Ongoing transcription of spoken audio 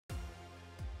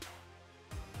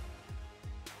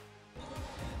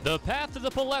The path to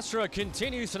the Palestra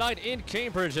continues tonight in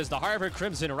Cambridge as the Harvard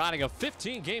Crimson, riding a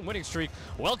 15-game winning streak,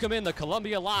 welcome in the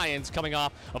Columbia Lions, coming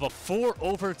off of a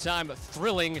 4-overtime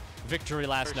thrilling victory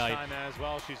last night. First time as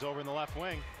well, she's over in the left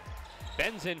wing.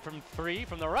 Benson from three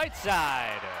from the right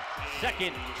side.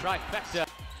 Second trifecta.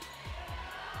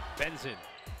 Benson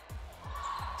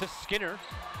to Skinner.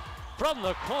 From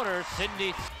the corner,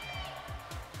 Cindy.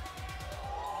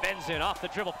 Benson off the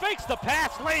dribble, fakes the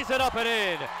pass, lays it up and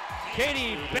in.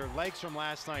 Katie. Their legs from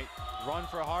last night. Run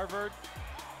for Harvard.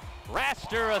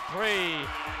 Raster a three.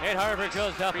 And Harvard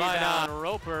goes up by 9.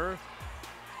 Roper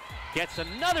gets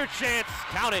another chance.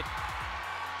 Count it.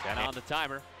 10 on the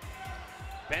timer.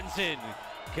 Benson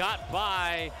got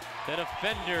by the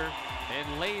defender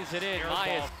and lays it in.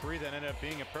 Ball free that ended up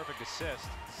being a perfect assist.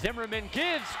 Zimmerman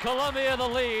gives Columbia the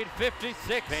lead,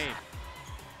 56. Payne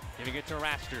giving it to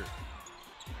Raster.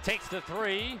 Takes the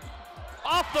three.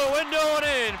 Off the window and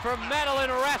in for Madeline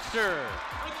Raster.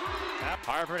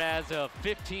 Harvard has a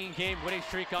 15-game winning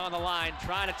streak on the line,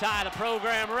 trying to tie the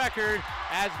program record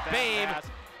as Babe.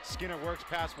 Skinner works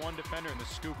past one defender in the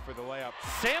scoop for the layup.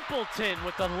 Sampleton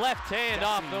with the left hand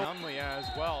off the. Nunley as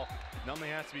well. Nunley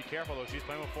has to be careful though, she's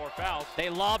playing with 4 fouls.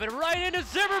 They lob it right into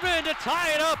Zimmerman to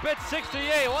tie it up at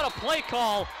 68. What a play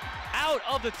call out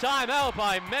of the timeout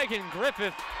by Megan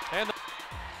Griffith. And the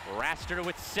Raster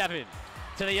with 7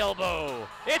 to the elbow.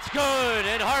 It's good,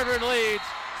 and Harvard leads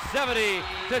 70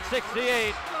 to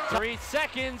 68. 3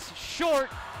 seconds short,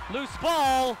 loose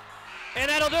ball, and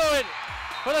that'll do it.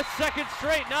 For the second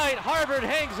straight night, Harvard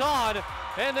hangs on,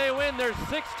 and they win their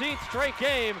 16th straight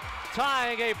game,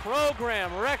 tying a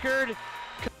program record